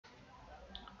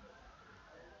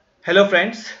Hello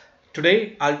friends,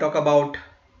 today I'll talk about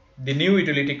the new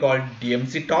utility called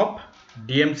dmctop.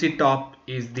 dmctop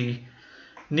is the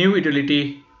new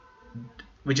utility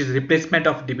which is replacement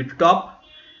of db2top.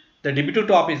 The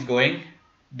db2top is going.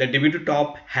 The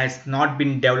db2top has not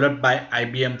been developed by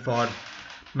IBM for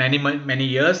many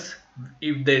years.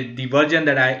 If the version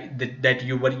that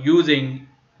you were using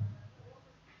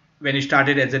when you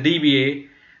started as a DBA,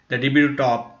 the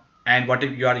db2top and what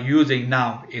you are using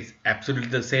now is absolutely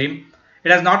the same.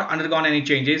 It has not undergone any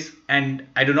changes, and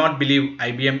I do not believe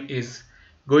IBM is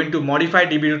going to modify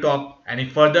db2top any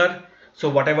further. So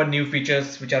whatever new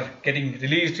features which are getting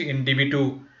released in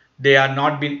db2, they are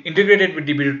not being integrated with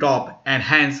db2top, and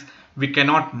hence we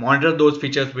cannot monitor those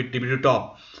features with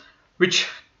db2top, which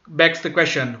begs the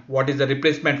question, what is the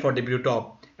replacement for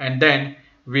db2top? And then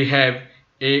we have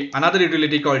another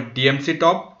utility called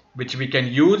dmctop, which we can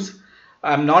use.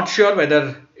 I'm not sure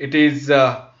whether it is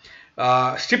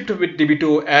shipped with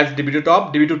db2 as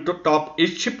db2top. db2top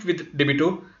is shipped with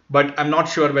db2, but I'm not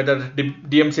sure whether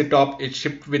dmctop is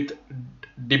shipped with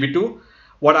db2.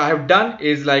 What I have done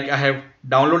is, like, I have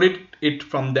downloaded it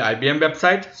from the IBM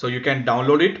website, so you can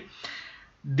download it.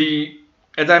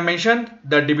 As I mentioned,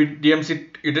 the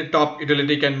dmctop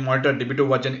utility can monitor db2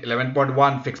 version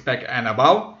 11.1 fixed pack and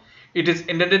above. It is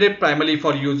intended primarily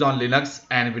for use on Linux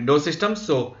and Windows systems,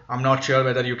 so I'm not sure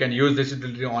whether you can use this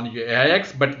utility on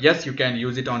AIX, but yes, you can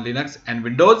use it on Linux and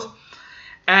Windows.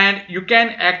 And you can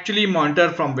actually monitor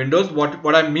from Windows.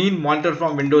 What I mean monitor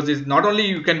from Windows is, not only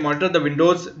you can monitor the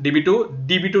Windows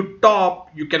db2 top,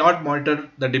 you cannot monitor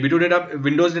the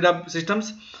Windows data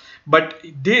systems, but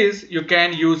this you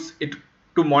can use it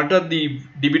to monitor the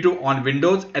db2 on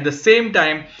Windows. At the same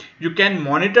time, you can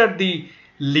monitor the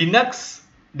Linux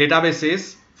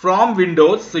databases from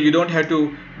Windows, so you don't have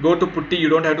to go to putty, you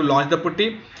don't have to launch the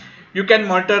putty. You can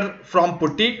monitor from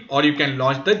putty, or you can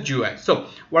launch the GUI. So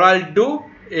what I'll do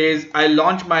is I'll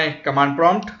launch my command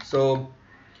prompt. So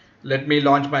let me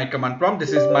launch my command prompt.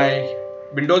 This is my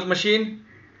Windows machine,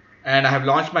 and I have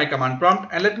launched my command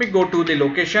prompt, and let me go to the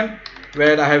location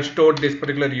where I have stored this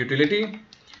particular utility.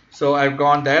 So I've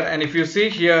gone there, and if you see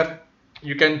here,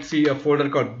 you can see a folder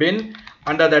called bin.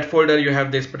 Under that folder you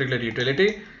have this particular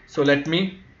utility. So let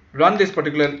me run this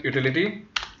particular utility,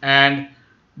 and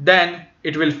then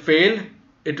it will fail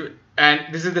it.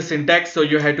 And this is the syntax. So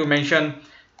you have to mention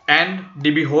n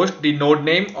db host, the node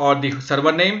name or the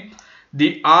server name,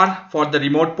 the R for the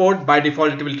remote port. By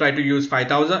default it will try to use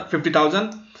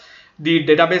 50,000, the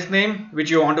database name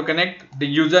which you want to connect, the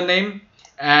username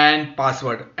and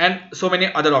password, and so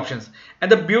many other options.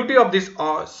 And the beauty of this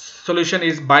solution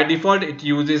is, by default it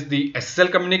uses the SSL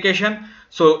communication.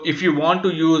 So if you want to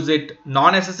use it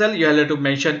non-SSL, you have to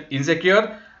mention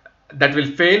insecure. That will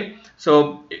fail.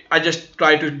 So I just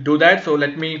try to do that. So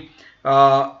let me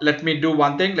do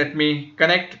one thing. Let me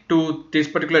connect to this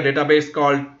particular database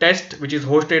called test, which is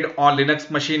hosted on Linux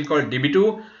machine called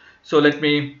db2. So let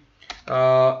me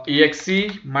exe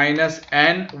minus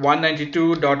n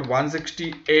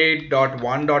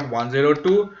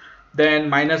 192.168.1.102, then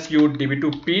minus u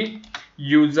db2p,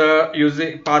 user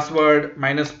password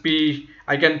minus p.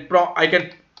 I can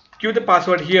cue the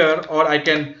password here, or I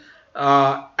can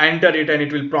enter it and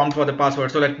it will prompt for the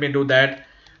password. So let me do that.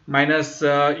 Minus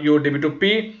u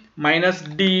db2p, minus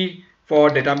d for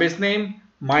database name,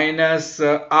 minus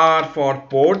r for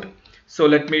port. So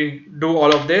let me do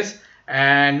all of this,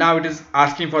 and now it is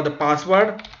asking for the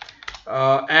password,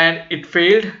 and it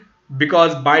failed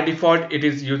because by default it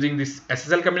is using this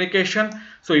SSL communication.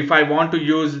 So if I want to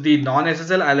use the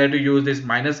non-SSL, I'll have to use this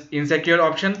minus insecure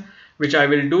option, which I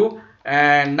will do.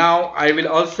 And now I will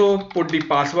also put the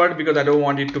password, because I don't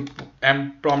want it to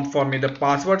prompt for me the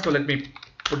password. So let me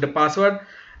put the password,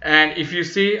 and if you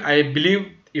see, I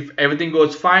believe if everything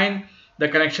goes fine, the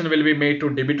connection will be made to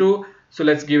db2. So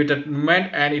let's give it a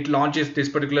moment, and it launches this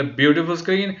particular beautiful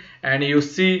screen, and you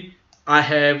see I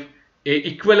have a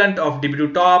equivalent of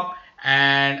db2top,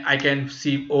 and I can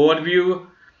see overview,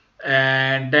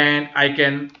 and then I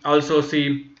can also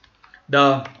see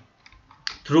the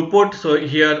throughput. So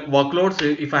here workloads,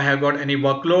 if I have got any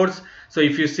workloads. So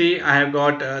if you see, I have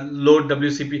got load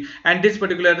WCP, and this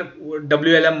particular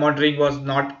WLM monitoring was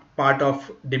not part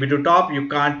of db2top. You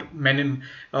can't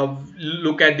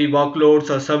look at the workloads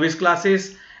or service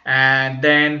classes. And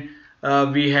then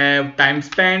we have time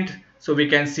spent. So we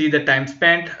can see the time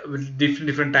spent with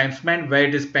different time spent, where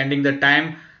it is spending the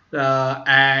time,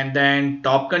 and then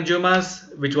top consumers,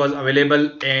 which was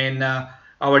available in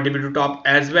our db2top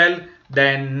as well.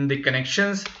 Then the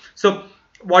connections. So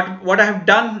what I have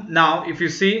done now, if you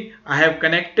see, I have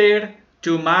connected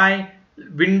to my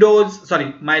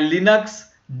my Linux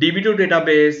db2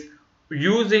 database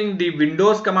using the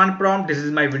Windows command prompt. This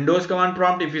is my Windows command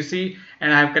prompt, if you see,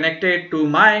 and I have connected to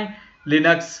my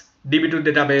Linux db2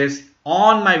 database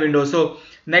on my Windows. So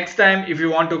next time if you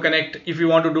want to connect, if you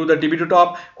want to do the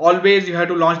db2top, always you have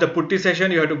to launch the putty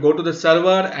session, you have to go to the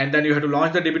server and then you have to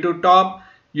launch the db2top.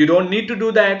 You don't need to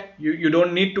do that. You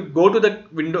don't need to go to the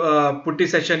window putty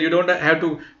session. You don't have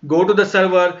to go to the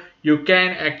server. You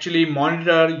can actually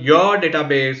monitor your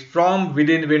database from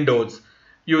within Windows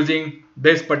using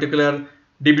this particular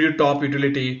db2top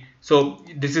utility. So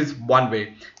this is one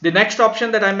way. The next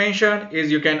option that I mentioned is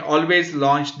you can always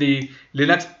launch the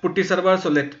Linux putty server.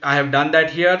 So I have done that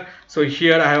here. So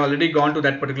here I have already gone to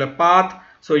that particular path.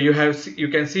 So you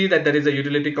can see that there is a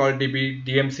utility called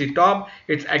dmctop.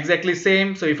 It's exactly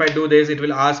same. So if I do this, it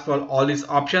will ask for all these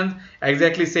options,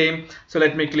 exactly same. So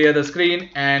let me clear the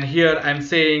screen, and here I'm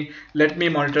saying let me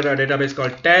monitor a database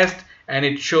called test, and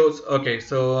it shows okay.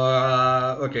 So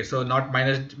so not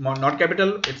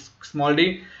capital, it's small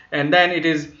d, and then it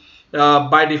is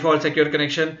by default secure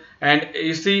connection. And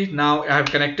you see now I have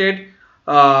connected,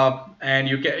 and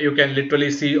you can literally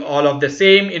see all of the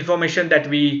same information that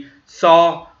we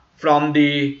saw from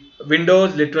the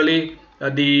Windows, literally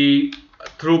the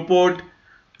throughput,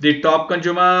 the top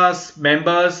consumers,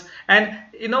 members, and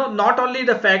not only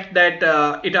the fact that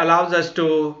it allows us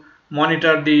to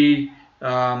monitor the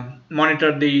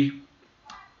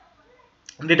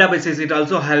databases, it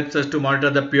also helps us to monitor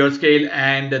the pure scale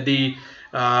and the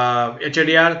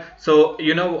HDR. So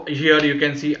here you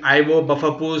can see IO,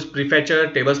 buffer pools,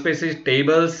 prefetcher, table spaces,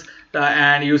 tables,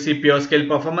 and you see pure scale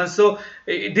performance. So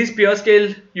this pure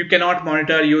scale you cannot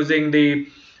monitor using the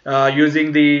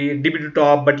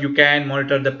db2top, but you can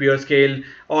monitor the pure scale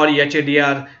or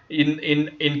HDR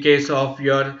in case of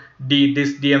your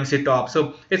this dmctop.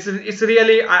 So it's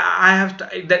really I have to,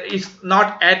 that it's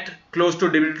not at close to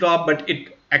db2top, but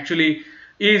it actually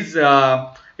is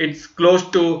it's close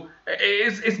to,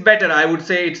 it's better. I would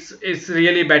say it's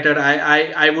really better.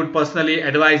 I would personally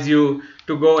advise you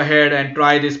to go ahead and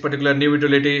try this particular new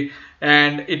utility,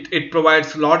 and it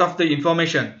provides a lot of the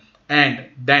information. And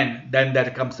then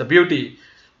there comes the beauty.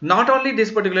 Not only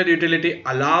this particular utility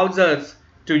allows us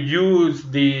to use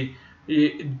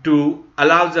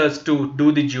allows us to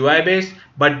do the GUI base,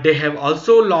 but they have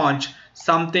also launched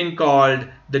something called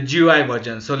the GUI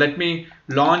version. So let me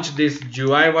launch this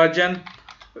GUI version.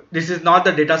 This is not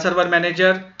the data server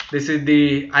manager. This is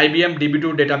the IBM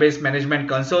db2 database management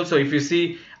console. So if you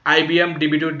see IBM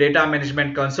db2 data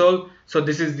management console, so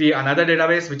this is the another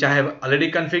database which I have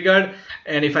already configured.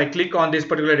 And if I click on this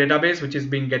particular database which is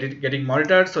being getting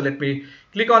monitored, so let me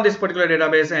click on this particular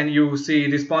database, and you see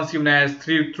responsiveness,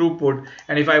 throughput,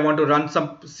 and if I want to run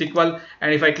some SQL,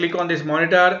 and if I click on this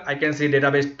monitor, I can see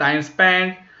database time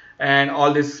spent and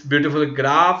all these beautiful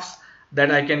graphs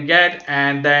that I can get.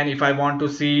 And then if I want to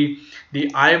see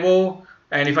the IO,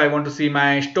 and if I want to see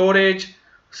my storage,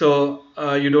 so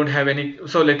you don't have any,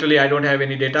 so literally I don't have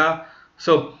any data.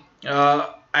 So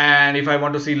and if I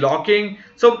want to see locking,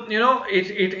 so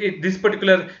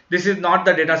this is not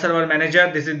the data server manager.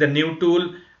 This is the new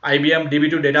tool, IBM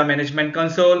db2 data management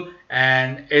console,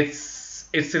 and it's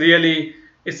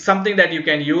something that you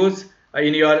can use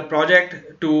in your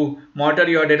project to monitor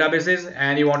your databases,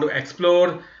 and you want to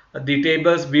explore the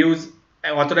tables, views,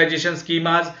 authorization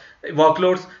schemas,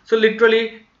 workloads. So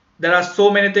literally there are so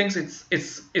many things.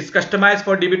 It's customized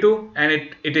for db2, and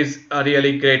it is a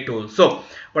really great tool. So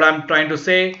what I'm trying to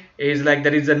say is, like,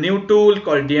 there is a new tool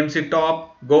called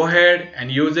dmctop. Go ahead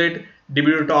and use it.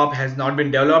 db2top has not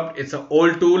been developed. It's an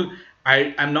old tool.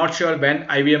 I'm not sure when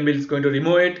IBM is going to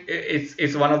remove it.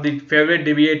 It's one of the favorite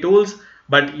DBA tools,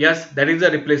 but yes, there is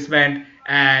a replacement,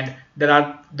 and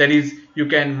you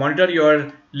can monitor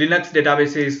your Linux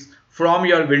databases from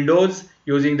your Windows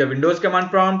using the Windows command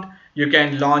prompt. You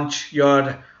can launch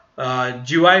your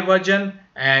GUI version,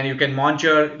 and you can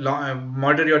monitor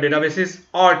your databases,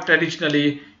 or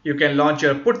traditionally you can launch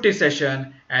your putty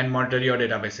session and monitor your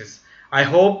databases. I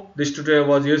hope this tutorial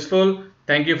was useful.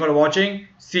 Thank you for watching.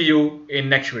 See you in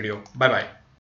next video. Bye bye.